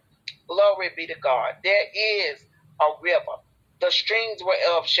 Hallelujah. Glory be to God. There is a river. The streams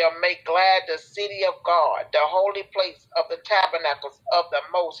whereof shall make glad the city of God, the holy place of the tabernacles of the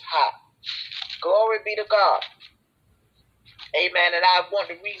Most High. Glory be to God. Amen. And I want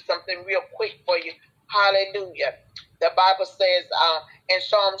to read something real quick for you. Hallelujah. The Bible says in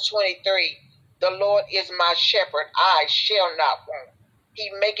Psalms 23, the Lord is my shepherd, I shall not want. He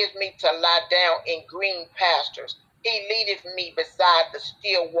maketh me to lie down in green pastures. He leadeth me beside the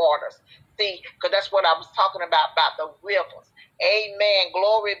still waters. See, because that's what I was talking about the rivers. Amen.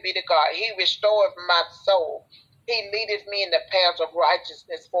 Glory be to God. He restoreth my soul. He leadeth me in the paths of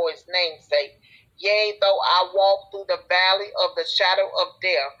righteousness for his name's sake. Yea, though I walk through the valley of the shadow of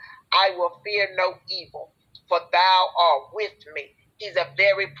death, I will fear no evil, for thou art with me. He's a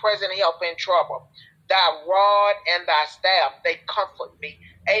very present help in trouble. Thy rod and thy staff, they comfort me.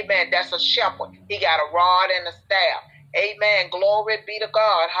 Amen. That's a shepherd. He got a rod and a staff. Amen. Glory be to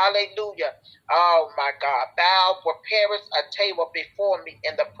God. Hallelujah. Oh my God. Thou preparest a table before me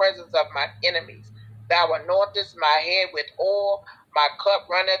in the presence of my enemies. Thou anointest my head with oil, my cup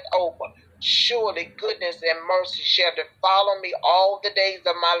runneth over. Surely goodness and mercy shall follow me all the days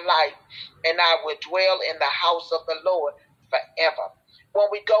of my life, and I will dwell in the house of the Lord forever. When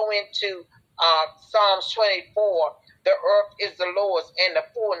we go into Psalms 24, the earth is the Lord's and the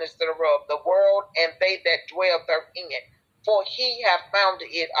fullness thereof, the world and they that dwell therein. For he hath founded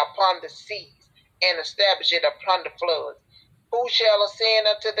it upon the seas and established it upon the floods. Who shall ascend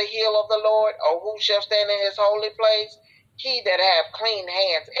unto the hill of the Lord, or who shall stand in his holy place? He that hath clean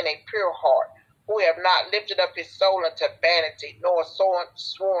hands and a pure heart, who have not lifted up his soul unto vanity, nor sworn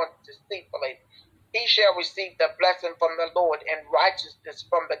deceitfully. He shall receive the blessing from the Lord and righteousness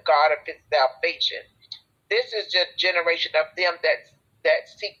from the God of his salvation. This is the generation of them that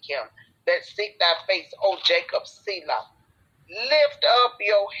seek him, that seek thy face, O Jacob, Selah. Lift up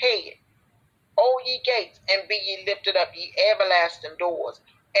your head, O ye gates, and be ye lifted up, ye everlasting doors,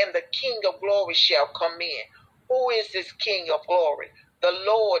 and the King of glory shall come in. Who is this King of glory? The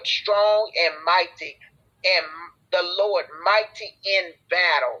Lord strong and mighty, and the Lord mighty in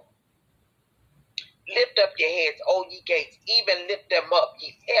battle. Lift up your heads, O ye gates, even lift them up,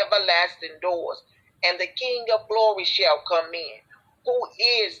 ye everlasting doors, and the King of glory shall come in. Who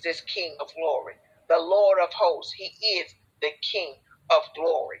is this King of glory? The Lord of hosts. He is the King of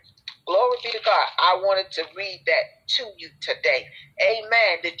glory. Glory be to God. I wanted to read that to you today.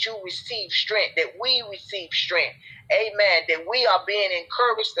 Amen. That you receive strength, that we receive strength. Amen. That we are being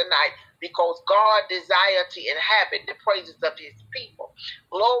encouraged tonight because God desires to inhabit the praises of his people.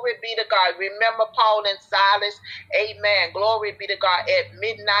 Glory be to God. Remember Paul and Silas. Amen. Glory be to God. At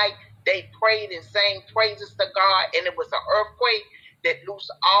midnight, they prayed and sang praises to God, and it was an earthquake that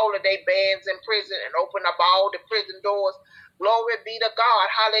loosed all of their bands in prison and opened up all the prison doors. Glory be to God.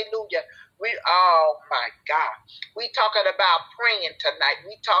 Hallelujah. Oh my God. We talking about praying tonight.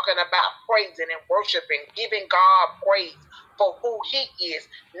 We talking about praising and worshiping, giving God praise for who he is.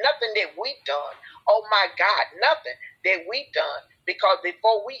 Nothing that we done. Oh my God. Nothing that we done. Because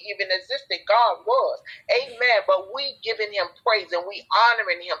before we even existed, God was. Amen. But we giving him praise and we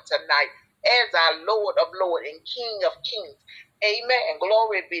honoring him tonight as our Lord of Lords and King of Kings. Amen.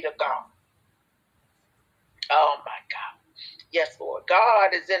 Glory be to God. Oh my God. Yes, Lord.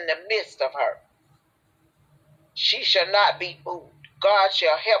 God is in the midst of her. She shall not be moved. God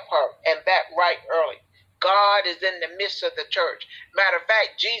shall help her, and that right early. God is in the midst of the church. Matter of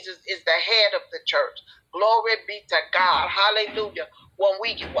fact, Jesus is the head of the church. Glory be to God. Hallelujah. When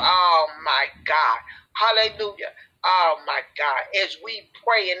we, oh my God. Hallelujah. Oh my God. As we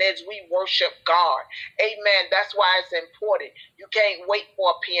pray and as we worship God. Amen. That's why it's important. You can't wait for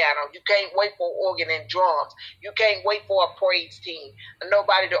a piano. You can't wait for organ and drums. You can't wait for a praise team. And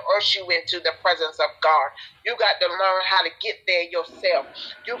nobody to usher you into the presence of God. You got to learn how to get there yourself.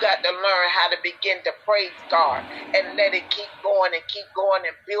 You got to learn how to begin to praise God and let it keep going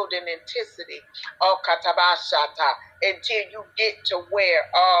and building intensity. Oh, katabashata, until you get to where,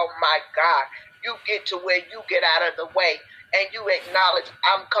 oh my God, you get to where you get out of the way and you acknowledge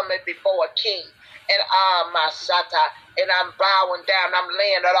I'm coming before a king. And my shata, and I'm bowing down. I'm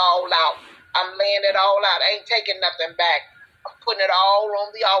laying it all out. I'm laying it all out. I ain't taking nothing back. I'm putting it all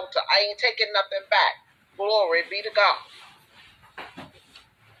on the altar. I ain't taking nothing back. Glory be to God.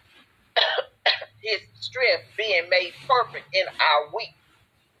 His strength being made perfect in our weak.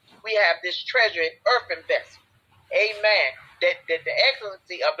 We have this treasure in earthen vessels. Amen. That the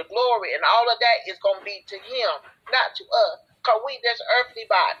excellency of the glory and all of that is going to be to him, not to us. Because we this earthly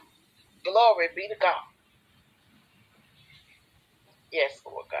body. Glory be to God. Yes,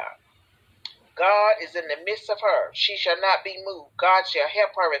 Lord God. God is in the midst of her. She shall not be moved. God shall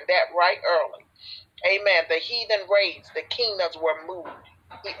help her in that right early. Amen. The heathen raged. The kingdoms were moved.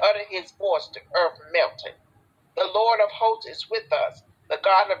 He uttered his voice, the earth melted. The Lord of hosts is with us. The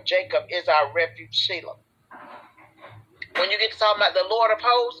God of Jacob is our refuge, Selah. When you get to talking about the Lord of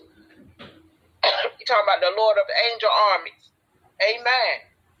hosts, you're talking about the Lord of the angel armies. Amen.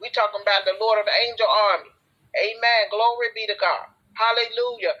 We're talking about the Lord of the angel armies. Amen. Glory be to God.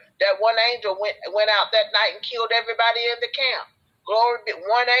 Hallelujah. That one angel went out that night and killed everybody in the camp. Glory be.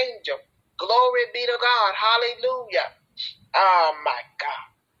 One angel. Glory be to God. Hallelujah. Oh my God.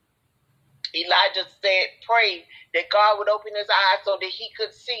 Elijah said, prayed that God would open his eyes so that he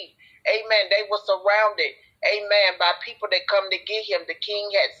could see. Amen. They were surrounded, amen, by people that come to get him. The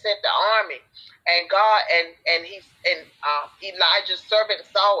king had sent the army, and God and Elijah's servant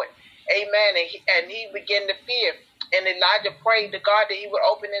saw it. Amen. And he began to fear. And Elijah prayed to God that he would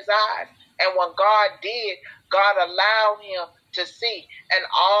open his eyes. And when God did, God allowed him to see. And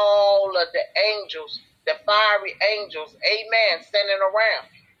all of the angels, the fiery angels, amen, standing around.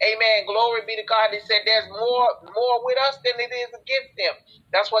 Amen. Glory be to God. He said there's more with us than it is against them.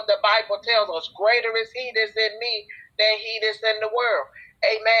 That's what the Bible tells us. Greater is he that's in me than he that's in the world.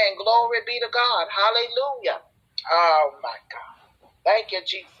 Amen. Glory be to God. Hallelujah. Oh my God. Thank you,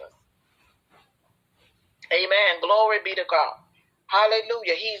 Jesus. Amen. Glory be to God.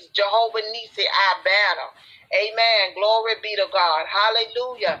 Hallelujah. He's Jehovah Nissi, our banner. Amen. Glory be to God.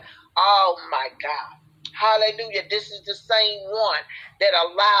 Hallelujah. Oh my God. Hallelujah. This is the same one that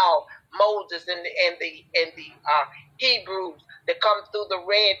allowed Moses and the Hebrews to come through the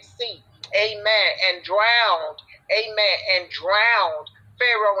Red Sea. Amen. And drowned. Amen. And drowned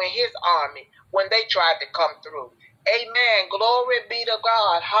Pharaoh and his army when they tried to come through. Amen. Glory be to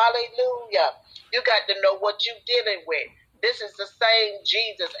God. Hallelujah. You got to know what you're dealing with. This is the same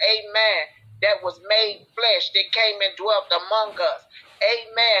Jesus, amen, that was made flesh, that came and dwelt among us.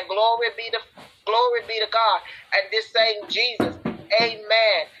 Amen. Glory be to God. And this same Jesus,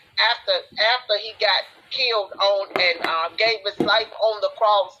 amen, after he got killed on and gave his life on the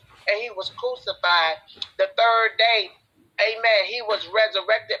cross and he was crucified, the third day, amen, he was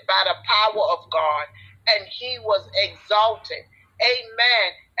resurrected by the power of God and he was exalted, amen,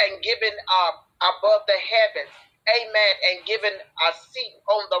 and given above the heavens. Amen. And given a seat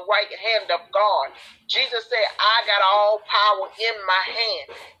on the right hand of God. Jesus said, I got all power in my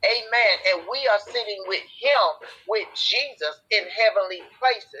hand. Amen. And we are sitting with him, with Jesus in heavenly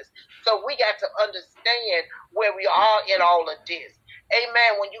places. So we got to understand where we are in all of this.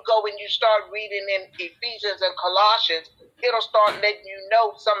 Amen. When you go and you start reading in Ephesians and Colossians, it'll start letting you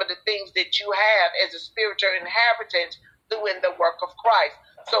know some of the things that you have as a spiritual inheritance doing the work of Christ.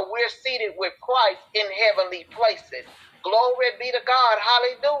 So we're seated with Christ in heavenly places. Glory be to God.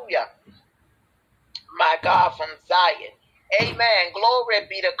 Hallelujah. My God from Zion. Amen. Glory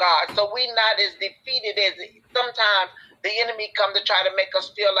be to God. So we're not as defeated as sometimes the enemy come to try to make us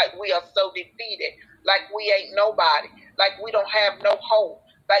feel like we are so defeated, like we ain't nobody, like we don't have no hope,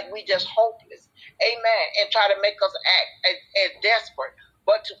 like we just hopeless. Amen. And try to make us act as desperate.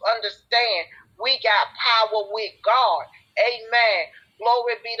 But to understand, we got power with God. Amen.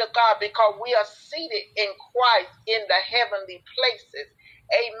 Glory be to God, because we are seated in Christ in the heavenly places.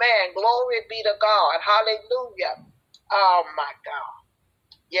 Amen. Glory be to God. Hallelujah. Oh my God.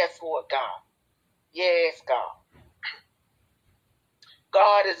 Yes, Lord God. Yes, God.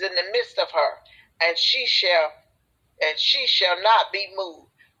 God is in the midst of her, and she shall not be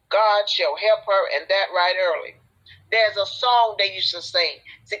moved. God shall help her, and that right early. There's a song they used to sing.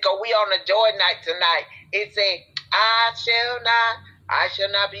 See, because we on a joy night tonight. It said, I shall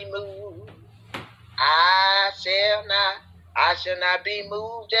not be moved. I shall not be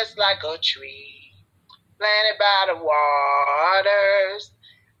moved, just like a tree planted by the waters.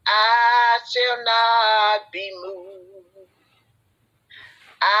 I shall not be moved.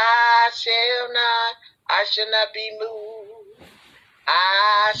 I shall not be moved.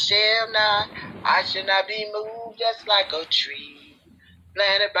 I shall not be moved, just like a tree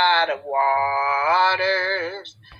planted by the waters.